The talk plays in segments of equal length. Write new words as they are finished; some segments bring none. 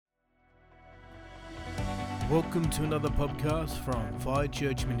Welcome to another podcast from Fire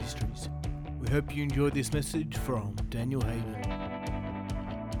Church Ministries. We hope you enjoyed this message from Daniel Hayden.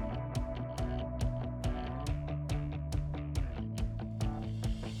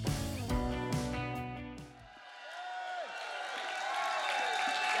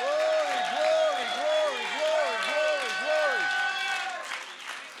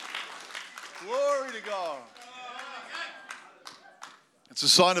 Glory to God. It's a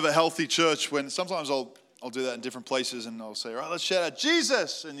sign of a healthy church when sometimes I'll do that in different places and I'll say, all right, let's shout out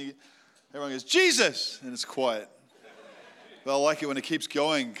Jesus. And everyone goes, Jesus. And it's quiet. But I like it when it keeps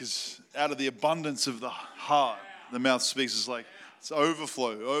going because out of the abundance of the heart, the mouth speaks. It's like, it's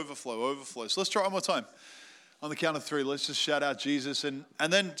overflow. So let's try it one more time. On the count of three, let's just shout out Jesus and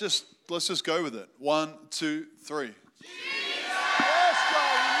then let's just go with it. 1, 2, 3.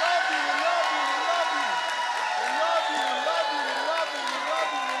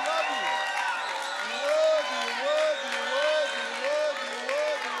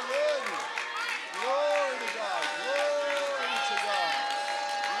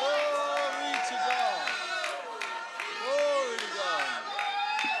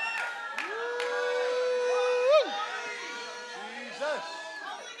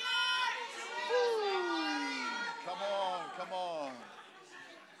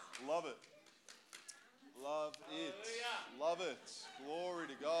 Love it. Glory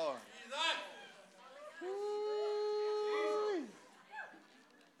to God.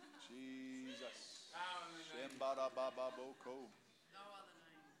 Jesus.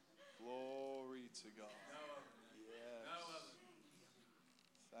 Glory to God. Yes.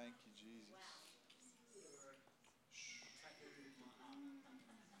 Thank you, Jesus.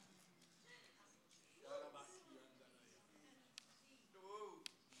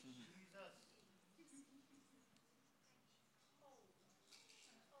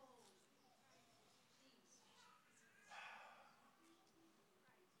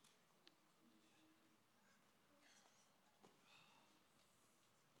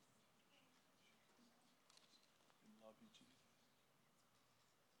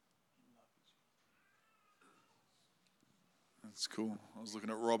 That's cool. I was looking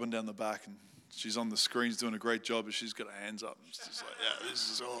at Robin down the back and she's on the screen, she's doing a great job, but she's got her hands up. It's just like, yeah,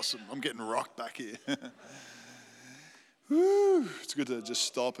 this is awesome. I'm getting rocked back here. Woo. It's good to just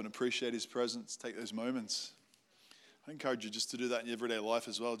stop and appreciate his presence, take those moments. I encourage you just to do that in your everyday life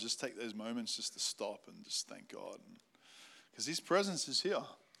as well. Just take those moments just to stop and just thank God. Because his presence is here.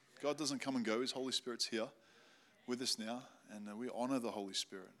 God doesn't come and go. His Holy Spirit's here with us now. And we honor the Holy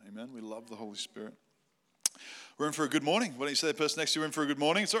Spirit. Amen. We love the Holy Spirit. We're in for a good morning. Why don't you say to the person next to you, we're in for a good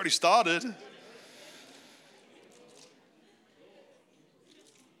morning? It's already started.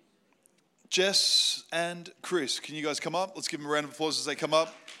 Jess and Chris, can you guys come up? Let's give them a round of applause as they come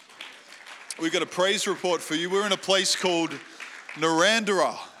up. We've got a praise report for you. We're in a place called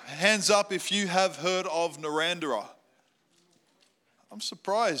Narrandera. Hands up if you have heard of Narrandera. I'm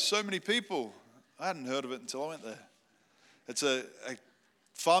surprised. So many people. I hadn't heard of it until I went there. It's a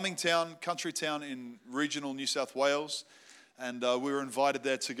farming town, country town in regional New South Wales. And we were invited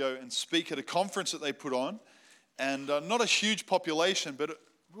there to go and speak at a conference that they put on. And not a huge population, but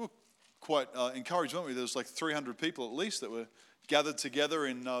we were quite encouraged, weren't we? There was like 300 people at least that were gathered together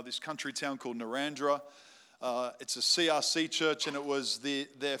in this country town called Narrandera. It's a CRC church and it was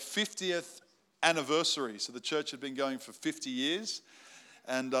their 50th anniversary. So the church had been going for 50 years.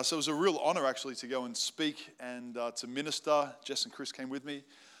 And so it was a real honor actually to go and speak and to minister. Jess and Chris came with me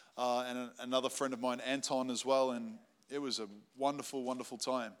and another friend of mine, Anton, as well. And it was a wonderful, wonderful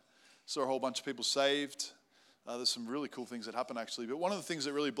time. Saw a whole bunch of people saved. There's some really cool things that happened actually. But one of the things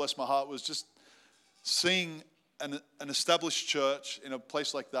that really blessed my heart was just seeing an established church in a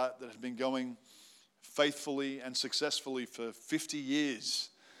place like that had been going faithfully and successfully for 50 years.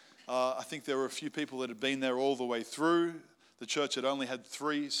 I think there were a few people that had been there all the way through. The church had only had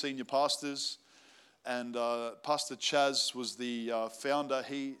 3 senior pastors, and Pastor Chaz was the founder.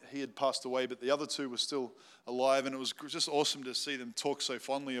 He had passed away, but the other 2 were still alive, and it was just awesome to see them talk so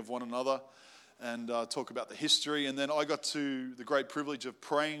fondly of one another and talk about the history. And then I got to the great privilege of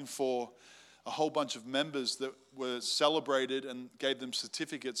praying for a whole bunch of members that were celebrated and gave them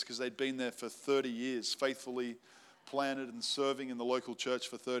certificates because they'd been there for 30 years, faithfully planted and serving in the local church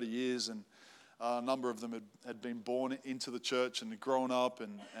for 30 years, and a number of them had been born into the church and had grown up,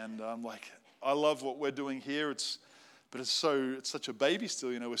 and I'm like, I love what we're doing here. It's such a baby still.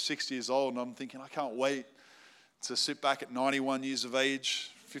 We're 60 years old, and I'm thinking I can't wait to sit back at 91 years of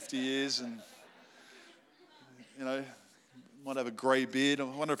age, 50 years, and might have a grey beard. I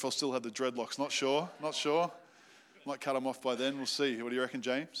wonder if I'll still have the dreadlocks. Not sure. Might cut them off by then. We'll see. What do you reckon,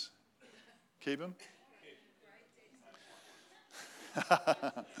 James? Keep them.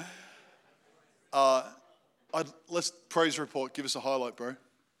 Let's praise report. Give us a highlight, bro.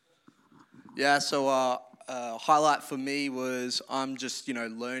 Yeah, so highlight for me was I'm just,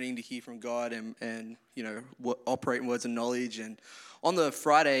 learning to hear from God and operate in words of knowledge. And on the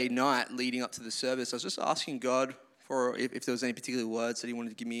Friday night leading up to the service, I was just asking God for if there was any particular words that he wanted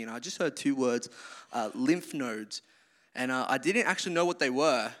to give me. And I just heard two words, lymph nodes. And I didn't actually know what they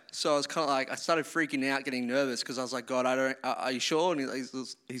were. So I was kind of like, I started freaking out, getting nervous because I was like, God, are you sure? And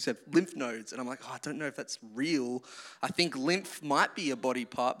he said, lymph nodes. And I'm like, I don't know if that's real. I think lymph might be a body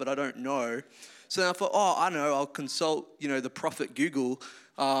part, but I don't know. So then I thought, I know, I'll consult, the prophet Google.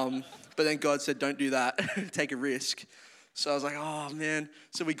 But then God said, don't do that. Take a risk. So I was like, oh, man.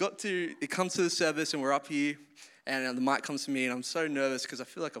 So it comes to the service and we're up here. And the mic comes to me and I'm so nervous because I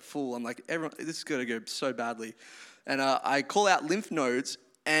feel like a fool. I'm like, this is going to go so badly. And I call out lymph nodes,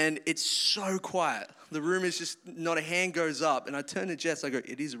 and it's so quiet. The room is just not a hand goes up. And I turn to Jess, I go,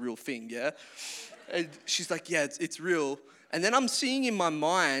 it is a real thing, yeah? And she's like, yeah, it's real. And then I'm seeing in my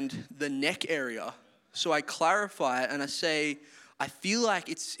mind the neck area. So I clarify it, and I say, I feel like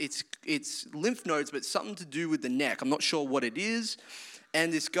it's lymph nodes, but it's something to do with the neck. I'm not sure what it is.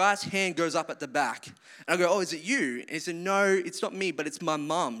 And this guy's hand goes up at the back. And I go, is it you? And he said, no, it's not me, but it's my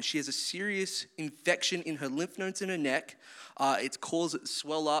mum. She has a serious infection in her lymph nodes in her neck. It's caused it to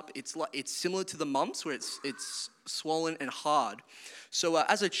swell up. It's similar to the mumps where it's swollen and hard. So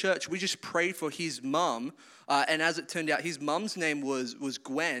as a church, we just prayed for his mum. And as it turned out, his mum's name was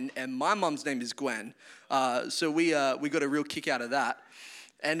Gwen, and my mum's name is Gwen. So we got a real kick out of that.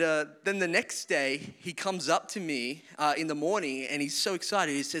 And then the next day, he comes up to me in the morning, and he's so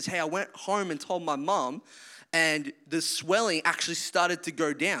excited. He says, hey, I went home and told my mom, and the swelling actually started to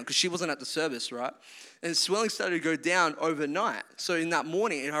go down because she wasn't at the service, right? And the swelling started to go down overnight. So in that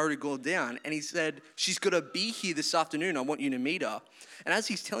morning, it had already gone down. And he said, she's got to be here this afternoon. I want you to meet her. And as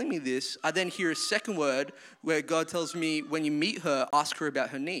he's telling me this, I then hear a second word where God tells me, when you meet her, ask her about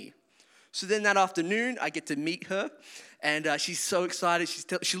her knee. So then that afternoon, I get to meet her. And she's so excited.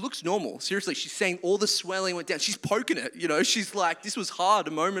 She looks normal. Seriously, she's saying all the swelling went down. She's poking it, She's like, this was hard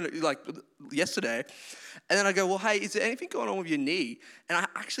a moment, like yesterday. And then I go, well, hey, is there anything going on with your knee? And I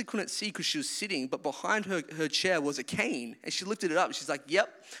actually couldn't see because she was sitting, but behind her chair was a cane. And she lifted it up. She's like, yep,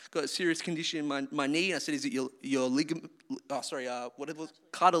 got a serious condition in my knee. And I said, is it your ligament? What it was?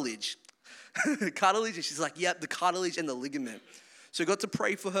 Cartilage. Cartilage. And she's like, yep, the cartilage and the ligament. So I got to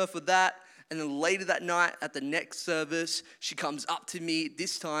pray for her for that. And then later that night at the next service, she comes up to me.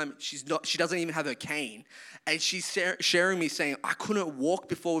 This time, she doesn't even have her cane. And she's sharing me saying, I couldn't walk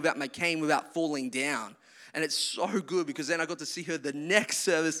before without my cane without falling down. And it's so good because then I got to see her the next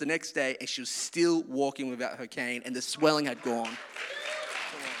service the next day, and she was still walking without her cane, and the swelling had gone.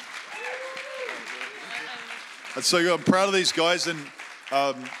 That's so good. I'm proud of these guys. And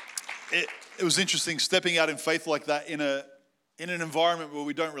it was interesting stepping out in faith like that in an environment where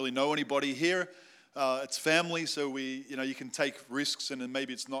we don't really know anybody here. It's family, so you can take risks, and then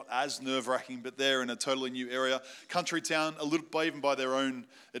maybe it's not as nerve-wracking, but they're in a totally new area. Country town, a little, even by their own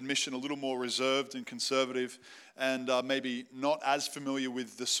admission, a little more reserved and conservative, and maybe not as familiar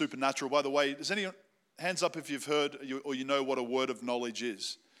with the supernatural. By the way, does anyone, hands up if you've heard or you know what a word of knowledge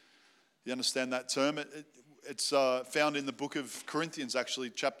is? You understand that term? It's found in the book of Corinthians, actually,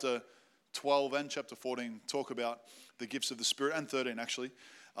 chapter 12 and chapter 14 talk about the gifts of the Spirit, and 13 actually.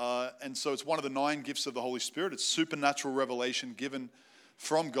 And so it's one of the 9 gifts of the Holy Spirit. It's supernatural revelation given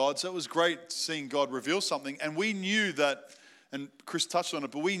from God. So it was great seeing God reveal something. And we knew that, and Chris touched on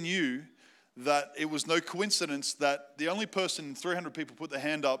it, but we knew that it was no coincidence that the only person, 300 people put their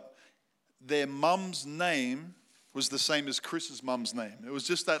hand up, their mum's name was the same as Chris's mum's name. It was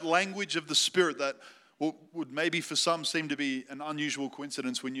just that language of the Spirit that would maybe for some seem to be an unusual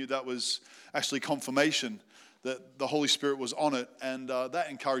coincidence. We knew that was actually confirmation that the Holy Spirit was on it, and that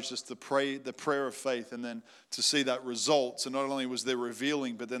encouraged us to pray the prayer of faith and then to see that result. So not only was there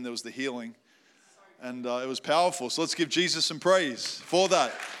revealing, but then there was the healing, and it was powerful. So let's give Jesus some praise for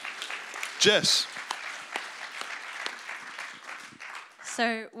that. Jess.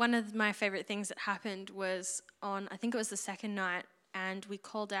 So one of my favorite things that happened was I think it was the second night, and we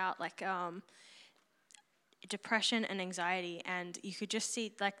called out depression and anxiety, and you could just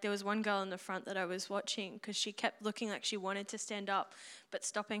see, there was one girl in the front that I was watching because she kept looking like she wanted to stand up but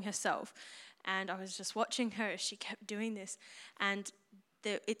stopping herself, and I was just watching her. She kept doing this, and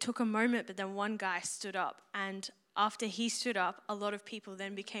it took a moment, but then one guy stood up, and after he stood up, a lot of people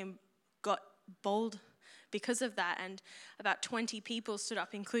then got bold because of that. And about 20 people stood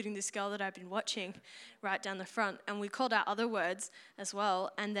up, including this girl that I've been watching right down the front. And we called out other words as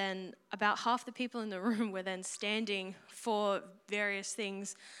well. And then about half the people in the room were then standing for various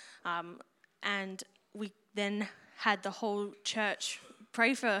things. And we then had the whole church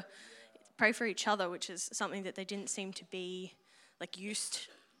pray for each other, which is something that they didn't seem to be used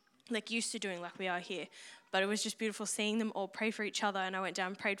to doing like we are here. But it was just beautiful seeing them all pray for each other. And I went down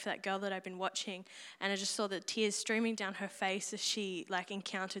and prayed for that girl that I've been watching, and I just saw the tears streaming down her face as she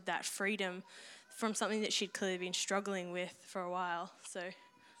encountered that freedom from something that she'd clearly been struggling with for a while. So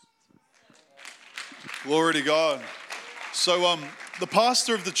Glory to God. So the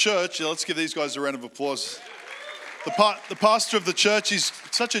pastor of the church, let's give these guys a round of applause. The pastor of the church, he's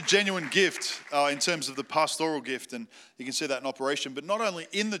such a genuine gift in terms of the pastoral gift, and you can see that in operation, but not only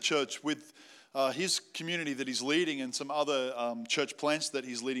in the church with his community that he's leading and some other church plants that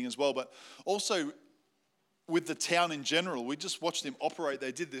he's leading as well, but also with the town in general. We just watched him operate.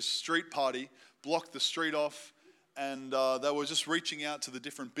 They did this street party, blocked the street off, and they were just reaching out to the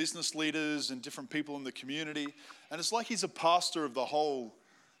different business leaders and different people in the community, and it's like he's a pastor of the whole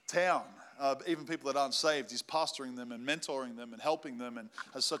town. Even people that aren't saved, he's pastoring them and mentoring them and helping them, and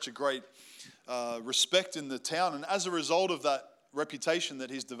has such a great respect in the town. And as a result of that reputation that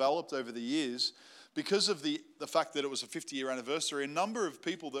he's developed over the years, because of the fact that it was a 50-year anniversary, a number of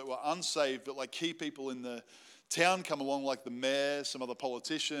people that were unsaved, but key people in the town come along, like the mayor, some other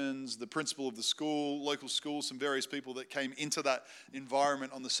politicians, the principal of the school, local school, some various people that came into that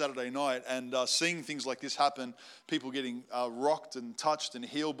environment on the Saturday night, and seeing things like this happen, people getting rocked and touched and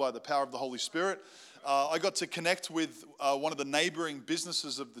healed by the power of the Holy Spirit. I got to connect with one of the neighboring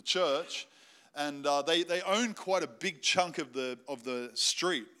businesses of the church, and they own quite a big chunk of the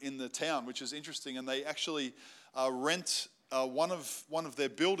street in the town, which is interesting, and they actually rent one of their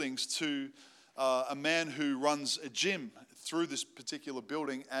buildings to a man who runs a gym through this particular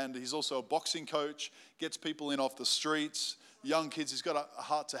building, and he's also a boxing coach, gets people in off the streets, young kids. He's got a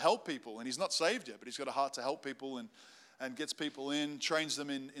heart to help people, and he's not saved yet, but he's got a heart to help people, and gets people in, trains them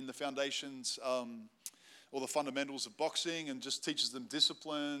in the foundations or the fundamentals of boxing, and just teaches them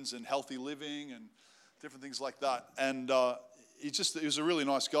disciplines and healthy living and different things like that. And he was a really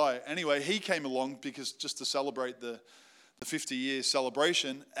nice guy. Anyway, he came along because just to celebrate the 50-year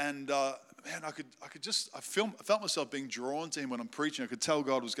celebration, and man, I felt myself being drawn to him when I'm preaching. I could tell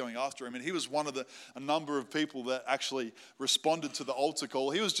God was going after him. And he was one of a number of people that actually responded to the altar call.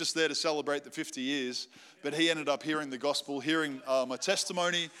 He was just there to celebrate the 50 years, but he ended up hearing the gospel, hearing my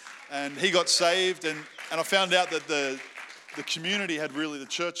testimony, and he got saved. And I found out that the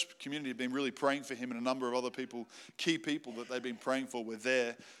church community had been really praying for him, and a number of other people, key people that they'd been praying for, were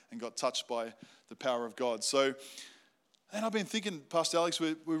there and got touched by the power of God. So, and I've been thinking, Pastor Alex,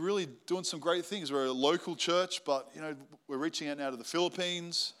 we're really doing some great things. We're a local church, but we're reaching out now to the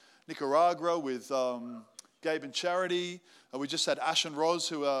Philippines, Nicaragua with Gabe and Charity. We just had Ash and Roz,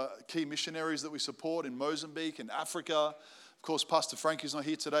 who are key missionaries that we support in Mozambique and Africa. Of course, Pastor Frank is not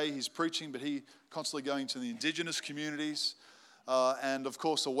here today. He's preaching, but he's constantly going to the indigenous communities. And of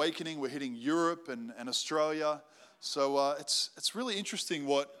course, Awakening, we're hitting Europe and Australia. So it's really interesting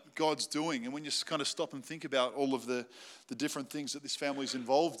what God's doing. And when you kind of stop and think about all of the different things that this family's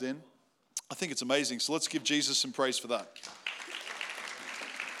involved in, I think it's amazing. So let's give Jesus some praise for that.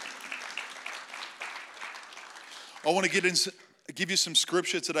 I want to give you some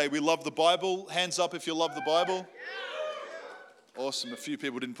scripture today. We love the Bible. Hands up if you love the Bible. Awesome. A few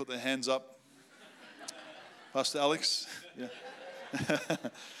people didn't put their hands up. Pastor Alex? Yeah.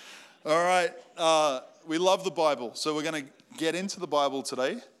 All right. We love the Bible. So we're going to get into the Bible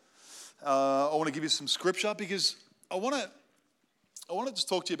today. I want to give you some scripture because I want to just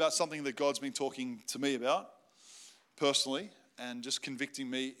talk to you about something that God's been talking to me about personally and just convicting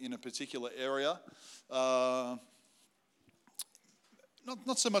me in a particular area.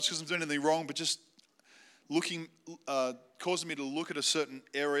 Not so much because I'm doing anything wrong, but just causing me to look at a certain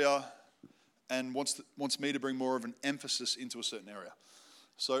area and wants me to bring more of an emphasis into a certain area.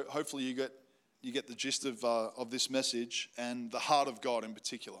 So hopefully you get the gist of this message and the heart of God in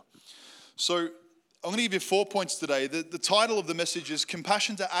particular. So I'm going to give you 4 points today. The title of the message is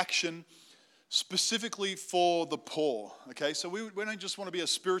Compassion to Action, specifically for the poor. Okay, so we don't just want to be a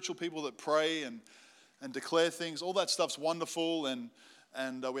spiritual people that pray and declare things. All that stuff's wonderful, and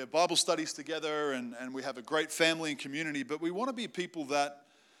we have Bible studies together, and we have a great family and community, but we want to be people that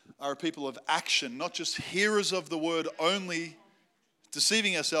are a people of action, not just hearers of the word only,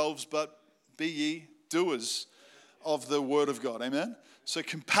 deceiving ourselves, but be ye doers of the word of God. Amen? So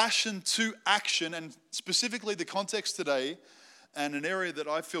compassion to action, and specifically the context today And an area that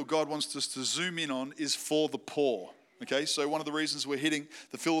I feel God wants us to zoom in on is for the poor. Okay, so one of the reasons we're hitting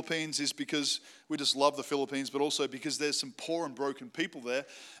the Philippines is because we just love the Philippines, but also because there's some poor and broken people there,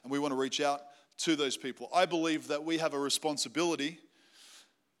 and we want to reach out to those people. I believe that we have a responsibility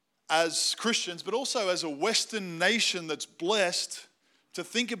as Christians, but also as a Western nation that's blessed, to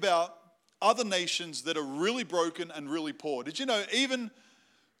think about other nations that are really broken and really poor. Did you know, even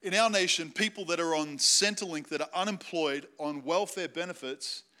in our nation, people that are on Centrelink, that are unemployed, on welfare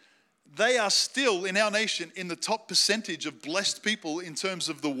benefits, they are still, in our nation, in the top percentage of blessed people in terms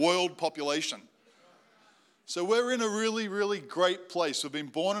of the world population. So we're in a really, really great place. We've been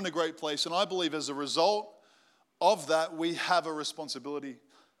born in a great place, and I believe as a result of that, we have a responsibility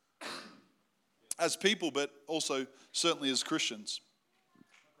as people, but also certainly as Christians.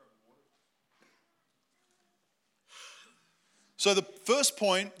 So the first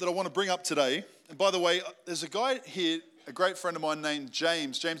point that I want to bring up today, and by the way, there's a guy here, a great friend of mine named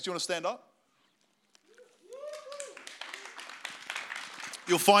James. James, do you want to stand up?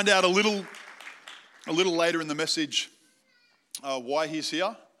 You'll find out a little later in the message why he's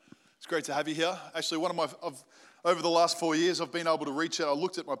here. It's great to have you here. Actually, over the last 4 years, I've been able to reach out. I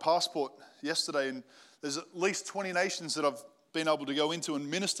looked at my passport yesterday, and there's at least 20 nations that I've been able to go into and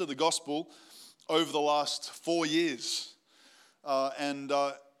minister the gospel over the last 4 years.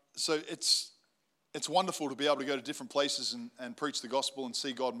 So it's wonderful to be able to go to different places and preach the gospel and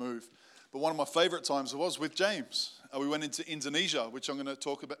see God move. But one of my favorite times was with James. We went into Indonesia, which I'm going to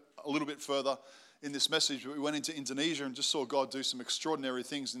talk about a little bit further in this message. But we went into Indonesia and just saw God do some extraordinary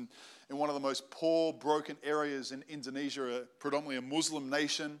things in one of the most poor, broken areas in Indonesia, predominantly a Muslim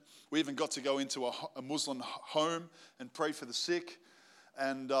nation. We even got to go into a Muslim home and pray for the sick.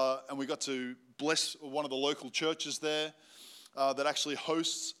 And we got to bless one of the local churches there that actually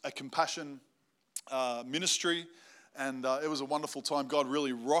hosts a compassion ministry, and it was a wonderful time. God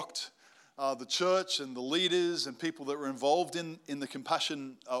really rocked the church and the leaders and people that were involved in the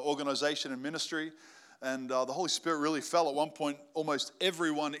compassion organization and ministry, and the Holy Spirit really fell. At one point, almost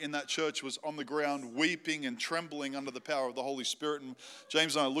everyone in that church was on the ground weeping and trembling under the power of the Holy Spirit, and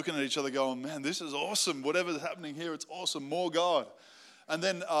James and I are looking at each other going, man, this is awesome. Whatever's happening here, it's awesome. More God. And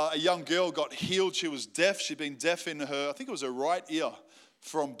then a young girl got healed. She was deaf. She'd been deaf in I think it was her right ear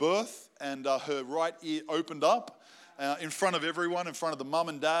from birth, and her right ear opened up in front of everyone, in front of the mum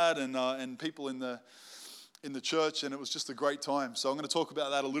and dad and people in the church, and it was just a great time. So I'm going to talk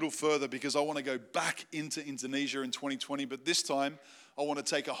about that a little further because I want to go back into Indonesia in 2020, but this time I want to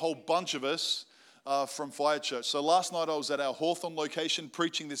take a whole bunch of us from Fire Church. So last night I was at our Hawthorne location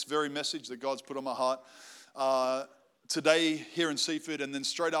preaching this very message that God's put on my heart. Today here in Seaford, and then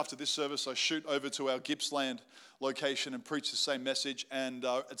straight after this service I shoot over to our Gippsland location and preach the same message, and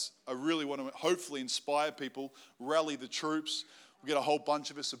I really want to hopefully inspire people, rally the troops. We'll get a whole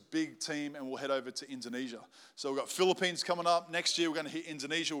bunch of us, a big team, and we'll head over to Indonesia. So we've got Philippines coming up. Next year we're going to hit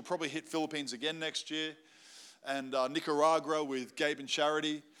Indonesia. We'll probably hit Philippines again next year, and Nicaragua with Gabe and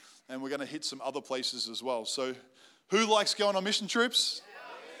Charity, and we're going to hit some other places as well. So who likes going on mission trips?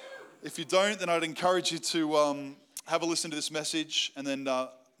 If you don't, then I'd encourage you to have a listen to this message, and then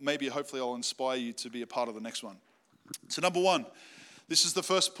maybe hopefully I'll inspire you to be a part of the next one. So number one, this is the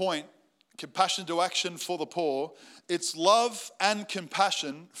first point, compassion to action for the poor. It's love and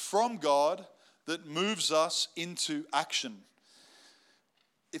compassion from God that moves us into action.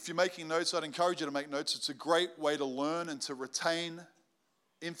 If you're making notes, I'd encourage you to make notes. It's a great way to learn and to retain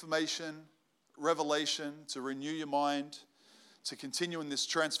information, revelation, to renew your mind, to continue in this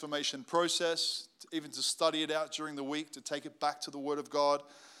transformation process, even to study it out during the week, to take it back to the Word of God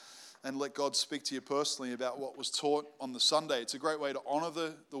and let God speak to you personally about what was taught on the Sunday. It's a great way to honor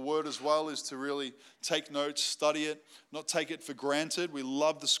the Word as well, is to really take notes, study it, not take it for granted. We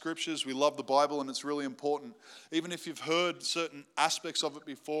love the Scriptures, we love the Bible, and it's really important. Even if you've heard certain aspects of it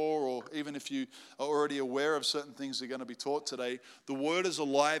before, or even if you are already aware of certain things that are going to be taught today, the Word is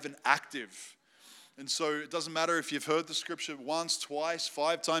alive and active. And so it doesn't matter if you've heard the scripture once, twice,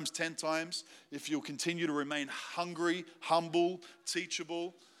 5 times, 10 times. If you'll continue to remain hungry, humble,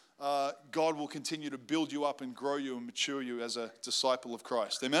 teachable, God will continue to build you up and grow you and mature you as a disciple of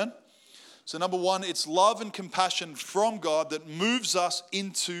Christ. Amen? So number one, it's love and compassion from God that moves us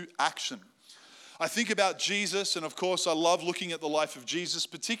into action. I think about Jesus, and of course I love looking at the life of Jesus,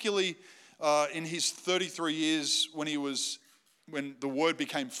 particularly in his 33 years when the Word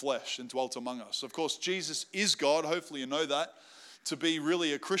became flesh and dwelt among us. Of course, Jesus is God. Hopefully you know that. To be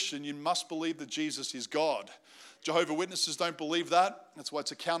really a Christian, you must believe that Jesus is God. Jehovah's Witnesses don't believe that. That's why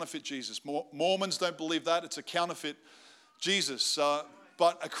it's a counterfeit Jesus. Mormons don't believe that. It's a counterfeit Jesus.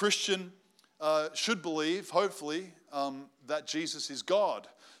 But a Christian should believe, hopefully, that Jesus is God.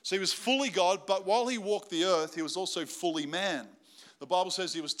 So he was fully God, but while he walked the earth, he was also fully man. The Bible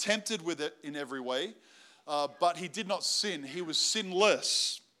says he was tempted with it in every way, but he did not sin. He was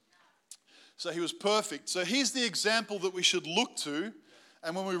sinless. So he was perfect. So here's the example that we should look to.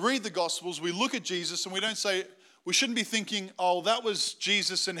 And when we read the Gospels, we look at Jesus and we shouldn't be thinking, oh, that was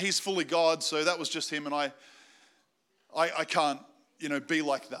Jesus and he's fully God, so that was just him and I can't, be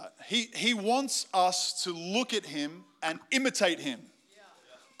like that. He wants us to look at him and imitate him.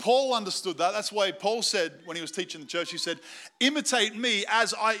 Paul understood that. That's why Paul said when he was teaching the church, he said, imitate me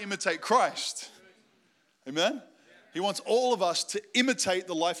as I imitate Christ. Amen? He wants all of us to imitate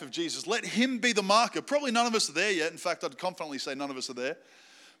the life of Jesus. Let him be the marker. Probably none of us are there yet. In fact, I'd confidently say none of us are there.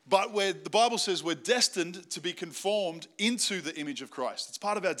 But where the Bible says we're destined to be conformed into the image of Christ. It's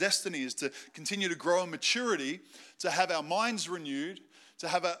part of our destiny is to continue to grow in maturity, to have our minds renewed, to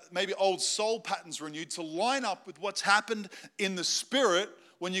have maybe old soul patterns renewed, to line up with what's happened in the spirit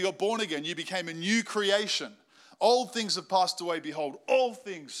when you got born again. You became a new creation. Old things have passed away. Behold, all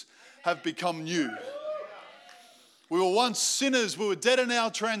things have become new. We were once sinners. We were dead in our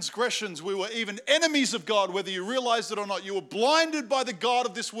transgressions. We were even enemies of God, whether you realized it or not. You were blinded by the God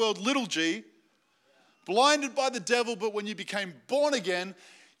of this world, little g, blinded by the devil. But when you became born again,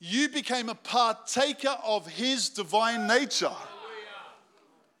 you became a partaker of his divine nature.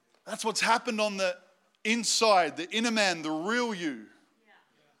 That's what's happened on the inside, the inner man, the real you.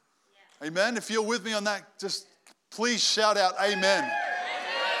 Amen. If you're with me on that, just please shout out amen.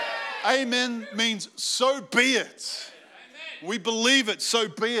 Amen means so be it. We believe it, so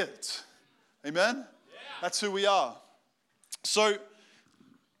be it. Amen? That's who we are. So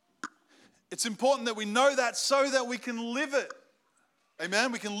it's important that we know that so that we can live it.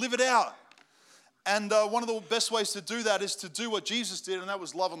 Amen? We can live it out. And one of the best ways to do that is to do what Jesus did, and that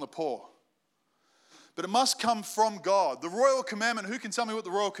was love on the poor. But it must come from God. The royal commandment, who can tell me what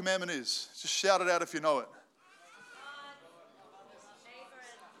the royal commandment is? Just shout it out if you know it.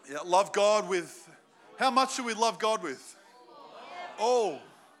 Yeah, love God with, how much should we love God with? All.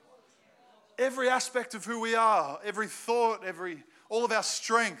 Every aspect of who we are, every thought, all of our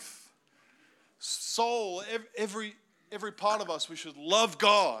strength, soul, every part of us, we should love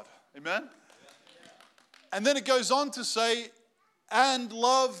God. Amen? And then it goes on to say, and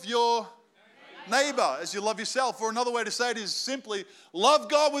love your neighbor as you love yourself. Or another way to say it is simply, love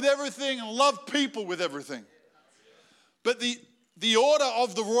God with everything and love people with everything. But the order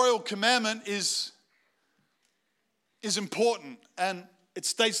of the royal commandment is important, and it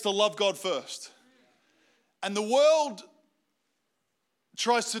states to love God first. And the world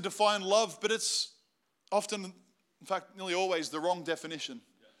tries to define love, but it's often, in fact, nearly always the wrong definition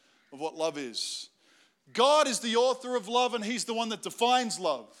of what love is. God is the author of love, and he's the one that defines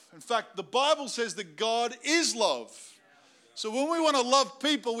love. In fact, the Bible says that God is love. So when we want to love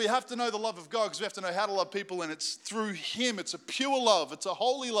people, we have to know the love of God, because we have to know how to love people, and it's through him. It's a pure love. It's a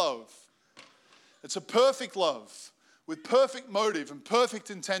holy love. It's a perfect love with perfect motive and perfect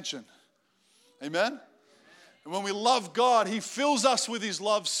intention. Amen? And when we love God, he fills us with his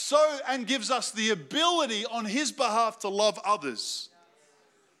love and gives us the ability on his behalf to love others.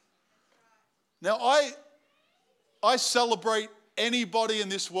 Now, I celebrate anybody in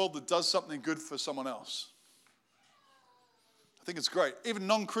this world that does something good for someone else. I think it's great. Even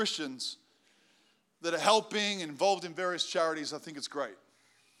non-Christians that are helping and involved in various charities, I think it's great.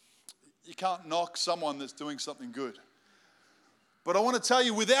 You can't knock someone that's doing something good. But I want to tell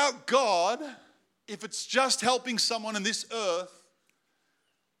you, without God, if it's just helping someone in this earth,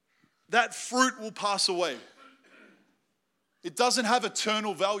 that fruit will pass away. It doesn't have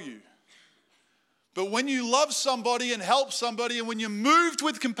eternal value. But when you love somebody and help somebody, and when you're moved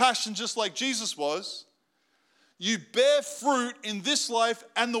with compassion just like Jesus was, you bear fruit in this life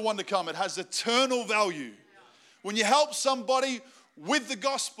and the one to come. It has eternal value. When you help somebody with the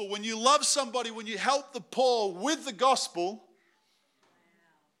gospel, when you love somebody, when you help the poor with the gospel,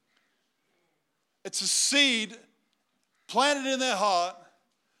 it's a seed planted in their heart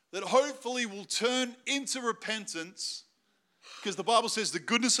that hopefully will turn into repentance, because the Bible says the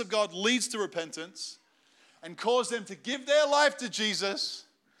goodness of God leads to repentance, and cause them to give their life to Jesus,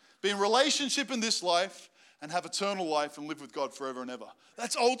 be in relationship in this life, and have eternal life and live with God forever and ever.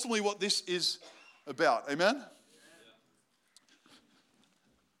 That's ultimately what this is about. Amen?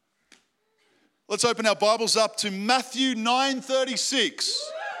 Let's open our Bibles up to Matthew 9:36.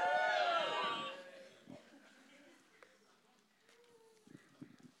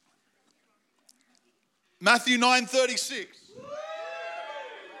 Matthew 9:36.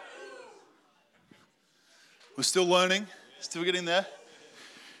 We're still learning, still getting there.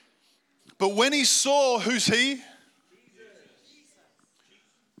 But when he saw, who's he?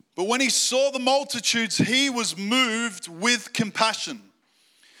 But when he saw the multitudes, he was moved with compassion.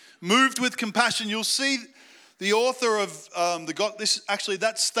 Moved with compassion. You'll see the author of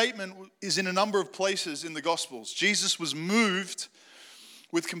that statement is in a number of places in the Gospels. Jesus was moved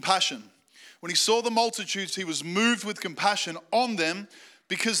with compassion. When he saw the multitudes, he was moved with compassion on them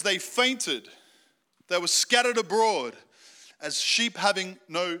because they fainted. They were scattered abroad as sheep having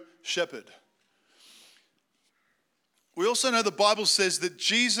no shepherd. We also know the Bible says that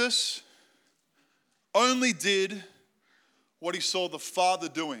Jesus only did what he saw the Father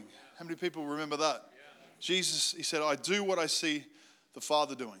doing. How many people remember that? Jesus, he said, I do what I see the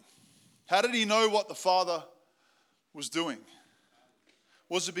Father doing. How did he know what the Father was doing?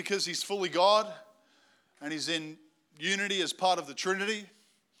 Was it because he's fully God and he's in unity as part of the Trinity?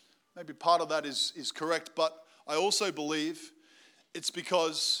 Maybe part of that is correct, but I also believe it's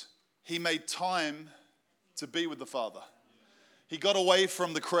because he made time to be with the Father. He got away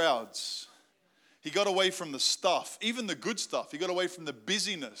from the crowds. He got away from the stuff, even the good stuff. He got away from the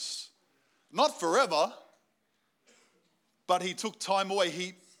busyness. Not forever, but he took time away.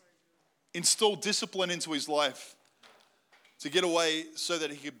 He installed discipline into his life to get away so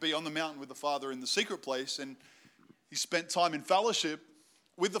that he could be on the mountain with the Father in the secret place. And he spent time in fellowship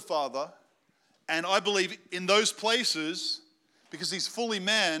with the Father. And I believe in those places, because he's fully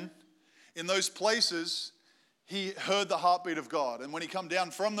man, in those places, he heard the heartbeat of God. And when he come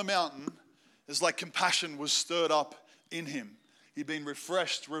down from the mountain, it's like compassion was stirred up in him. He'd been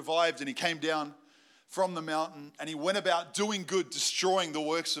refreshed, revived, and he came down from the mountain and he went about doing good, destroying the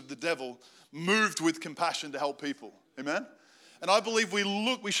works of the devil, moved with compassion to help people. Amen? And I believe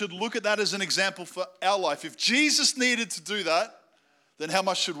we should look at that as an example for our life. If Jesus needed to do that, then how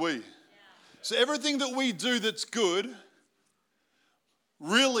much should we? Yeah. So everything that we do that's good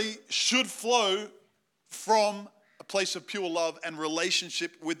really should flow from a place of pure love and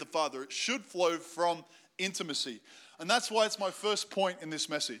relationship with the Father. It should flow from intimacy. And that's why it's my first point in this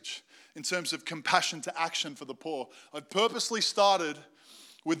message, in terms of compassion to action for the poor. I've purposely started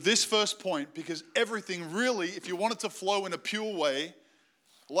with this first point because everything really, if you want it to flow in a pure way,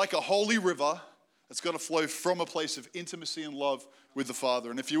 like a holy river, it's got to flow from a place of intimacy and love with the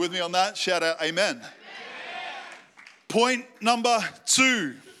Father. And if you're with me on that, shout out amen. Amen. Point number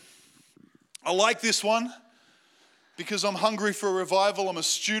 2. I like this one because I'm hungry for revival. I'm a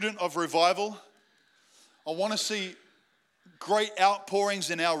student of revival. I want to see great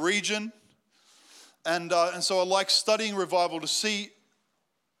outpourings in our region. And so I like studying revival to see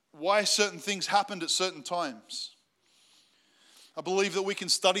why certain things happened at certain times. I believe that we can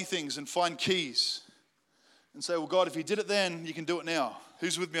study things and find keys and say, well, God, if you did it then, you can do it now.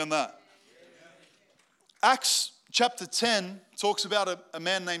 Who's with me on that? Acts chapter 10 talks about a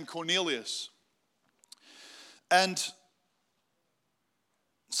man named Cornelius. And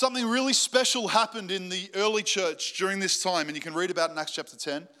something really special happened in the early church during this time, and you can read about it in Acts chapter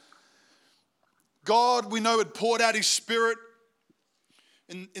 10. God, we know, had poured out his Spirit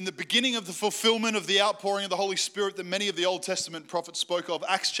in the beginning of the fulfillment of the outpouring of the Holy Spirit that many of the Old Testament prophets spoke of.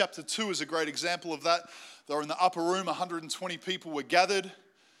 Acts chapter 2 is a great example of that. They were in the upper room, 120 people were gathered.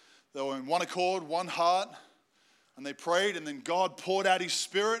 They were in one accord, one heart, and they prayed, and then God poured out his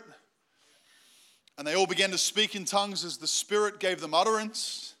Spirit, and they all began to speak in tongues as the Spirit gave them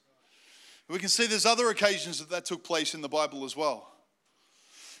utterance. We can see there's other occasions that took place in the Bible as well.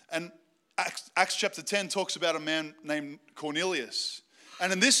 And Acts chapter 10 talks about a man named Cornelius.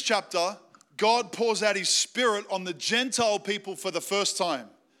 And in this chapter, God pours out his Spirit on the Gentile people for the first time,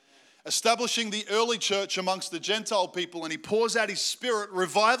 establishing the early church amongst the Gentile people, and he pours out his Spirit.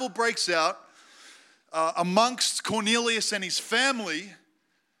 Revival breaks out amongst Cornelius and his family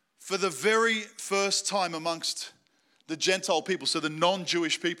for the very first time amongst the Gentile people, so the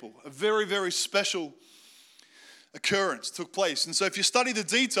non-Jewish people. A very, very special occurrence took place. And so if you study the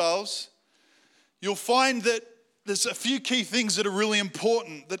details, you'll find that there's a few key things that are really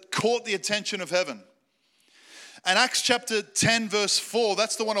important that caught the attention of heaven. And Acts chapter 10 verse 4,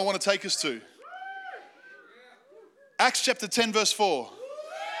 that's the one I want to take us to. Acts chapter 10 verse 4.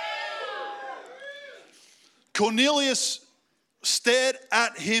 Cornelius stared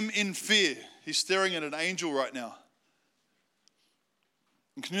at him in fear. He's staring at an angel right now.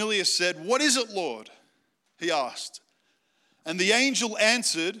 And Cornelius said, "What is it, Lord?" he asked. And the angel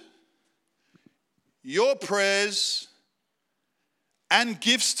answered, "Your prayers and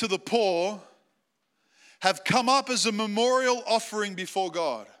gifts to the poor have come up as a memorial offering before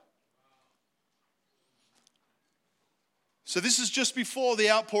God." So this is just before the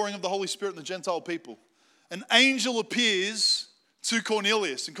outpouring of the Holy Spirit and the Gentile people. An angel appears to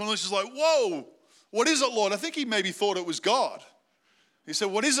Cornelius, and Cornelius is like, "Whoa, what is it, Lord?" I think he maybe thought it was God. He said,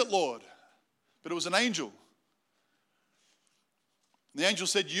 "What is it, Lord?" But it was an angel. The angel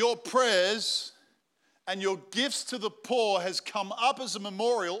said, "Your prayers and your gifts to the poor has come up as a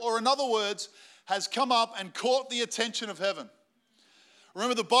memorial," or in other words, has come up and caught the attention of heaven.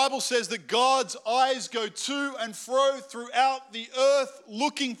 Remember, the Bible says that God's eyes go to and fro throughout the earth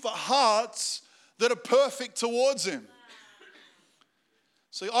looking for hearts that are perfect towards him.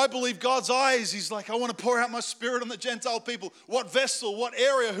 So I believe God's eyes, he's like, I want to pour out my spirit on the Gentile people. What vessel, what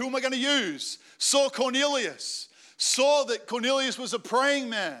area, who am I going to use? Saw Cornelius. Saw that Cornelius was a praying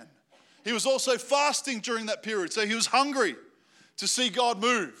man. He was also fasting during that period, so he was hungry to see God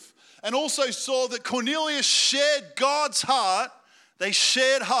move. And also saw that Cornelius shared God's heart. They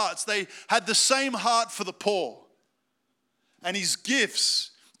shared hearts. They had the same heart for the poor. And his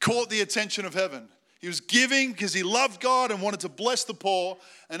gifts caught the attention of heaven. He was giving because he loved God and wanted to bless the poor.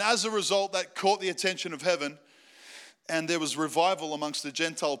 And as a result, that caught the attention of heaven. And there was revival amongst the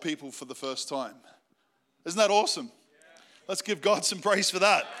Gentile people for the first time. Isn't that awesome? Let's give God some praise for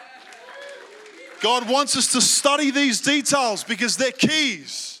that. God wants us to study these details because they're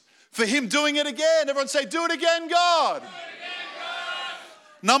keys for him doing it again. Everyone say, "Do it again, God." Do it again, God.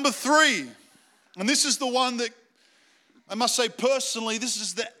 Number 3, and this is the one that I must say personally, this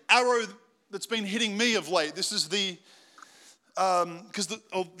is the arrow that's been hitting me of late. This is the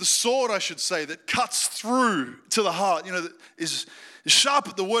sword, I should say, that cuts through to the heart. You know, that is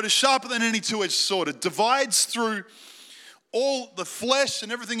sharp. The word is sharper than any two-edged sword. It divides through all the flesh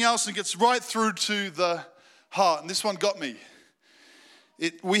and everything else and gets right through to the heart. And this one got me.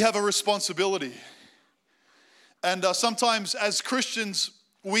 We have a responsibility. And sometimes as Christians,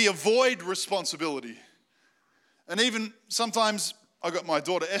 we avoid responsibility. And even sometimes, I got my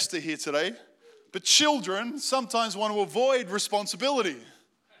daughter Esther here today, but children sometimes want to avoid responsibility.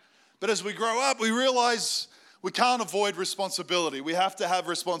 But as we grow up, we realize we can't avoid responsibility. We have to have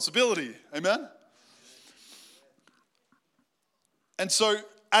responsibility. Amen? And so,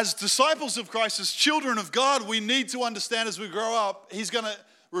 as disciples of Christ, as children of God, we need to understand as we grow up, he's going to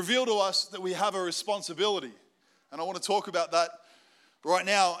reveal to us that we have a responsibility. And I want to talk about that right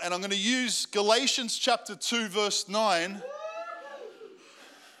now. And I'm going to use Galatians chapter 2, verse 9.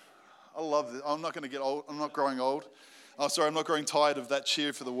 I love this. I'm not going to get old. I'm not growing old. Oh, sorry, I'm not growing tired of that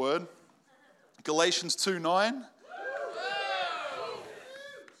cheer for the word. Galatians 2:9.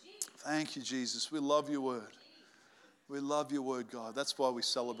 Thank you, Jesus. We love your word. We love your word, God. That's why we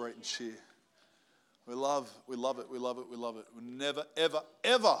celebrate and cheer. We love it. We love it. We love it. We never, ever,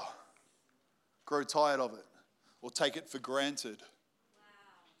 ever grow tired of it or take it for granted. Wow.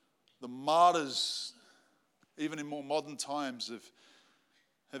 The martyrs, even in more modern times,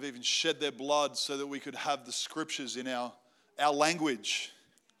 have even shed their blood so that we could have the scriptures in our language.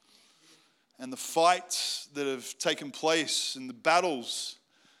 And the fights that have taken place and the battles,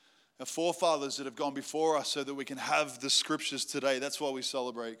 our forefathers that have gone before us so that we can have the scriptures today. That's why we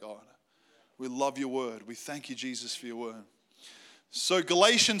celebrate, God. We love your word. We thank you, Jesus, for your word. So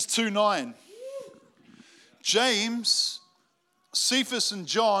Galatians 2:9. James, Cephas, and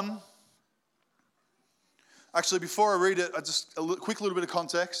John. Actually, before I read it, quick little bit of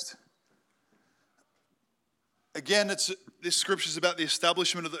context. Again, this scripture is about the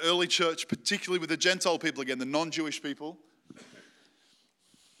establishment of the early church, particularly with the Gentile people again, the non-Jewish people.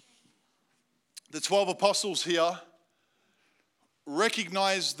 The 12 apostles here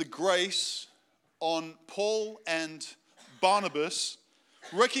recognize the grace on Paul and Barnabas,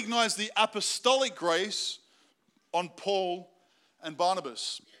 recognize the apostolic grace on Paul and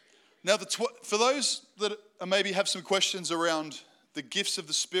Barnabas. Now, for those that maybe have some questions around the gifts of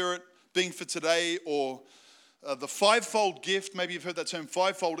the Spirit being for today, or the fivefold gift, maybe you've heard that term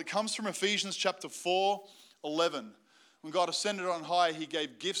fivefold, it comes from Ephesians chapter 4:11. When God ascended on high, he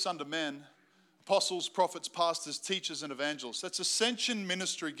gave gifts unto men, apostles, prophets, pastors, teachers, and evangelists. That's ascension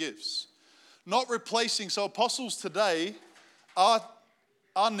ministry gifts. Not replacing, so apostles today are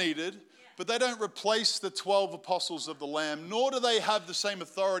needed, but they don't replace the 12 apostles of the Lamb, nor do they have the same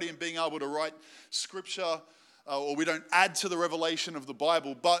authority in being able to write scripture, or we don't add to the revelation of the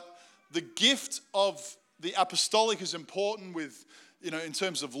Bible. But the gift of the apostolic is important with, in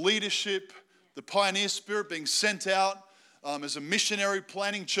terms of leadership, the pioneer spirit being sent out as a missionary,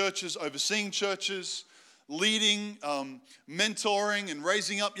 planning churches, overseeing churches, leading, mentoring, and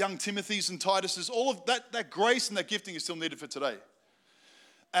raising up young Timothys and Tituses. All of that grace and that gifting is still needed for today.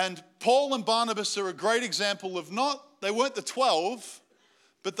 And Paul and Barnabas are a great example of they weren't the 12,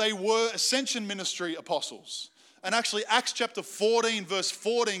 but they were ascension ministry apostles. And actually, Acts chapter 14, verse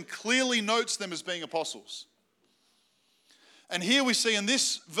 14, clearly notes them as being apostles. And here we see in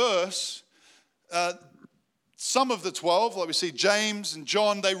this verse, some of the 12, like we see James and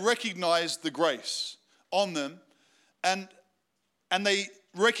John, they recognized the grace on them, and they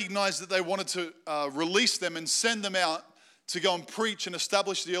recognized that they wanted to release them and send them out to go and preach and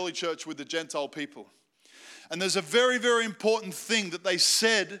establish the early church with the Gentile people. And there's a very, very important thing that they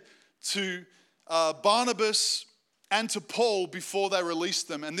said to Barnabas and to Paul before they released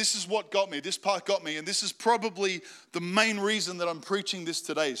them. And this is what got me. This part got me. And this is probably the main reason that I'm preaching this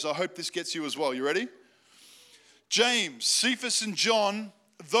today. So I hope this gets you as well. You ready? James, Cephas, and John,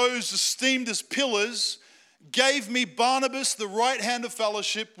 those esteemed as pillars, gave me Barnabas the right hand of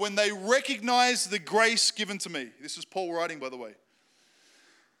fellowship when they recognized the grace given to me. This is Paul writing, by the way.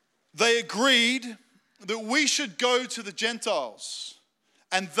 They agreed that we should go to the Gentiles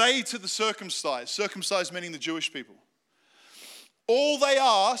and they to the circumcised. Circumcised meaning the Jewish people. All they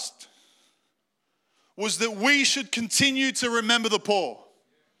asked was that we should continue to remember the poor.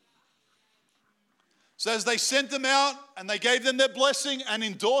 So as they sent them out and they gave them their blessing and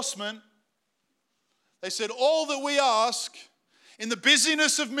endorsement, they said, all that we ask in the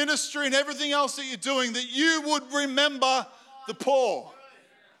busyness of ministry and everything else that you're doing, that you would remember the poor.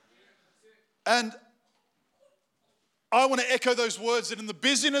 And I want to echo those words, that in the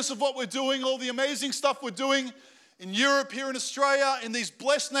busyness of what we're doing, all the amazing stuff we're doing in Europe, here in Australia, in these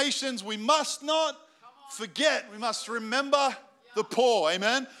blessed nations, we must not forget, we must remember the poor,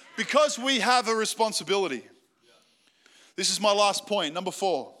 amen? Because we have a responsibility. This is my last point, number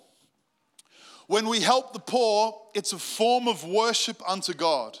 4. When we help the poor, it's a form of worship unto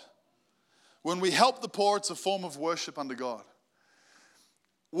God. When we help the poor, it's a form of worship unto God.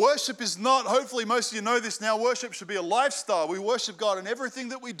 Worship is not, hopefully most of you know this now, worship should be a lifestyle. We worship God in everything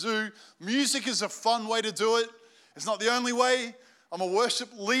that we do. Music is a fun way to do it. It's not the only way. I'm a worship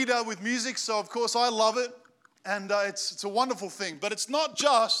leader with music, so of course I love it. And it's a wonderful thing. But it's not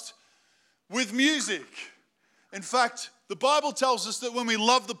just with music. In fact, the Bible tells us that when we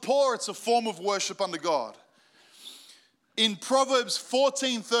love the poor, it's a form of worship unto God. In Proverbs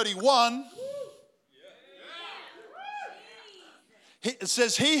 14:31, it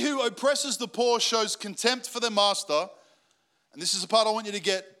says, he who oppresses the poor shows contempt for their master. And this is the part I want you to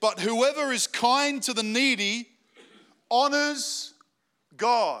get. But whoever is kind to the needy honors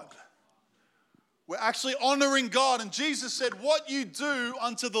God. We're actually honoring God. And Jesus said, what you do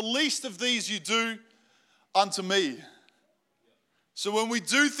unto the least of these, you do unto me. So when we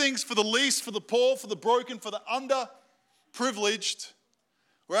do things for the least, for the poor, for the broken, for the underprivileged,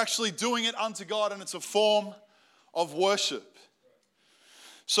 we're actually doing it unto God, and it's a form of worship.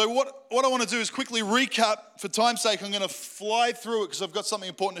 So what I want to do is quickly recap. For time's sake, I'm going to fly through it because I've got something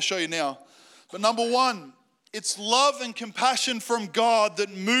important to show you now. But number 1, it's love and compassion from God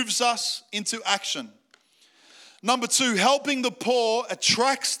that moves us into action. Number 2, helping the poor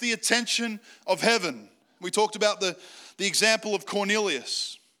attracts the attention of heaven. We talked about the example of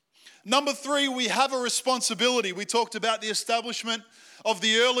Cornelius. Number 3, we have a responsibility. We talked about the establishment of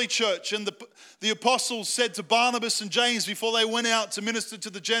the early church, and the apostles said to Barnabas and James before they went out to minister to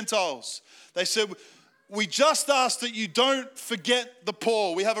the Gentiles, they said, we just ask that you don't forget the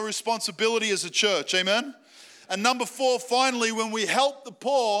poor. We have a responsibility as a church, amen? And number 4, finally, when we help the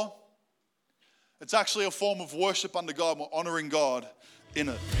poor, it's actually a form of worship unto God. We're honoring God in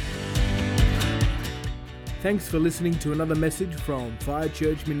it. Thanks for listening to another message from Fire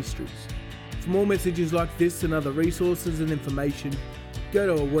Church Ministries. For more messages like this and other resources and information, go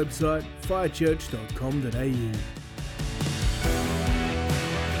to our website firechurch.com.au.